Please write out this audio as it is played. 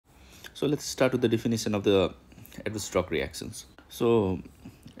So let's start with the definition of the adverse drug reactions. So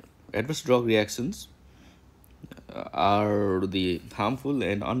adverse drug reactions are the harmful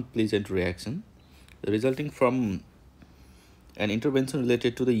and unpleasant reaction resulting from an intervention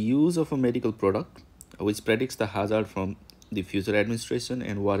related to the use of a medical product which predicts the hazard from the future administration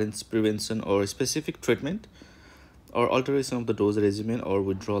and warrants prevention or specific treatment or alteration of the dose regimen or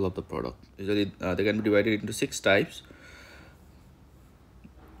withdrawal of the product. Usually they can be divided into 6 types,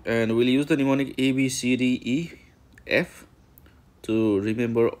 and we'll use the mnemonic A, B, C, D, E, F to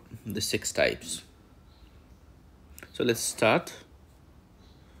remember the 6 types. So let's start.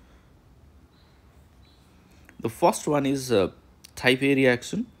 The first one is type A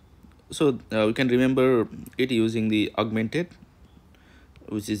reaction. So we can remember it using the augmented,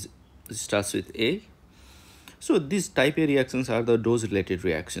 which starts with A. So these type A reactions are the dose related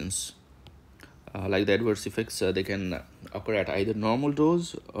reactions. Like the adverse effects, they can occur at either normal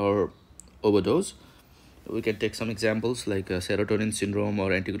dose or overdose. We can take some examples like serotonin syndrome or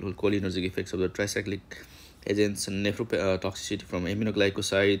anticholinergic effects of the tricyclic agents, and nephrotoxicity from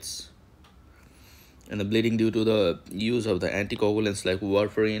aminoglycosides, and the bleeding due to the use of the anticoagulants like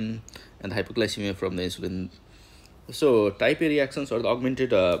warfarin, and hypoglycemia from the insulin. So type A reactions or the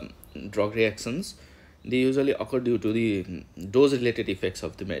augmented drug reactions, they usually occur due to the dose related effects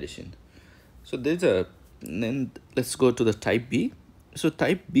of the medicine. So then let's go to the type B. So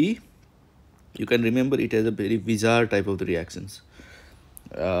type B, you can remember it as a very bizarre type of the reactions.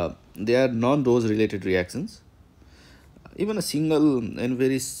 They are non-dose related reactions. Even a single and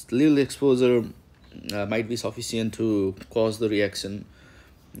very little exposure might be sufficient to cause the reaction,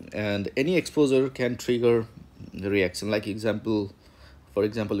 and any exposure can trigger the reaction. For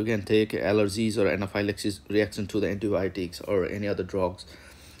example, you can take allergies or anaphylaxis reaction to the antibiotics or any other drugs.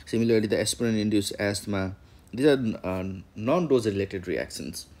 Similarly, the aspirin induced asthma. These are non-dose related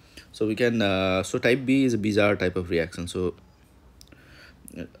reactions. So we can so type B is a bizarre type of reaction. So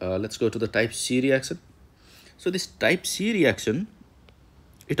let's go to the type C reaction. So this type C reaction,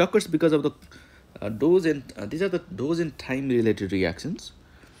 it occurs because of the dose and these are the dose and time related reactions.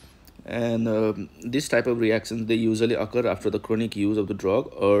 And this type of reactions, they usually occur after the chronic use of the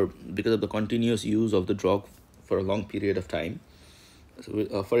drug or because of the continuous use of the drug for a long period of time.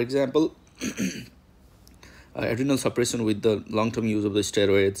 So for example, adrenal suppression with the long-term use of the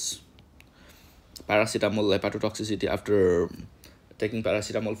steroids, paracetamol hepatotoxicity after taking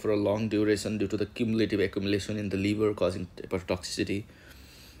paracetamol for a long duration due to the cumulative accumulation in the liver causing hepatotoxicity.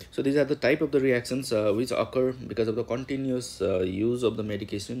 So these are the type of the reactions which occur because of the continuous use of the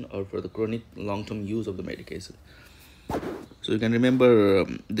medication or for the chronic long-term use of the medication. So you can remember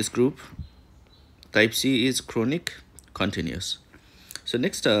this group. Type C is chronic, continuous. So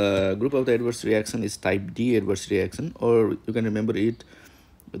next group of the adverse reaction is type D adverse reaction, or you can remember it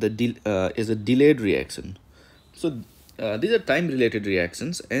as a delayed reaction. So these are time related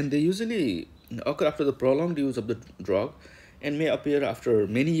reactions, and they usually occur after the prolonged use of the drug and may appear after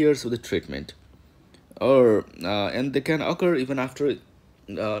many years of the treatment, or and they can occur even after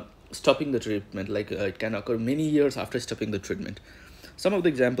stopping the treatment. Like it can occur many years after stopping the treatment. Some of the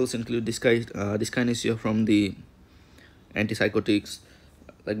examples include dyskinesia from the antipsychotics,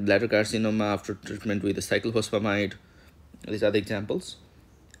 like bladder carcinoma after treatment with the cyclophosphamide. These are the examples.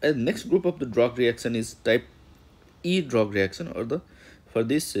 And next group of the drug reaction is type E drug reaction, or for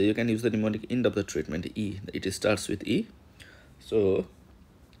this you can use the mnemonic end of the treatment E. It starts with E. So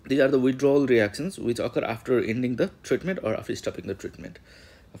these are the withdrawal reactions which occur after ending the treatment or after stopping the treatment.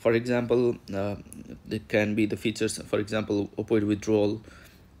 For example, there can be the features, for example, opioid withdrawal,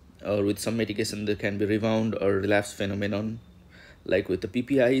 or with some medication there can be rebound or relapse phenomenon. Like with the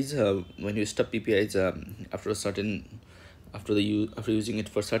PPIs, when you stop PPIs after using it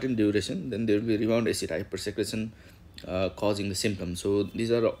for certain duration, then there will be rebound acid hypersecretion causing the symptoms. So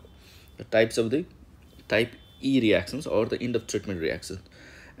these are the types of the type E reactions or the end of treatment reactions.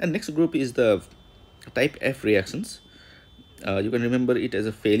 And next group is the type F reactions. You can remember it as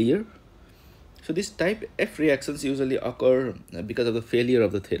a failure. So these type F reactions usually occur because of the failure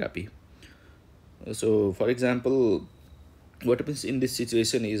of the therapy. So for example, what happens in this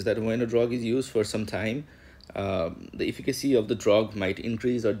situation is that when a drug is used for some time, the efficacy of the drug might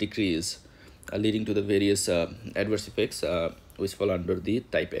increase or decrease, leading to the various adverse effects which fall under the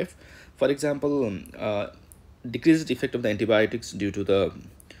type F. For example, decreased effect of the antibiotics due to the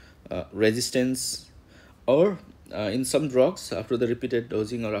resistance, or in some drugs after the repeated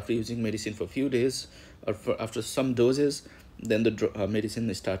dosing or after using medicine for a few days or after some doses, then the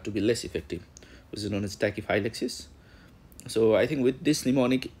medicine start to be less effective, which is known as tachyphylaxis. So I think with this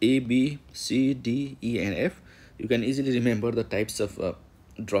mnemonic A, B, C, D, E and F, you can easily remember the types of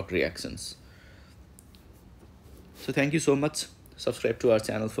drug reactions. So thank you so much. Subscribe to our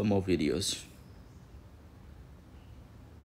channel for more videos.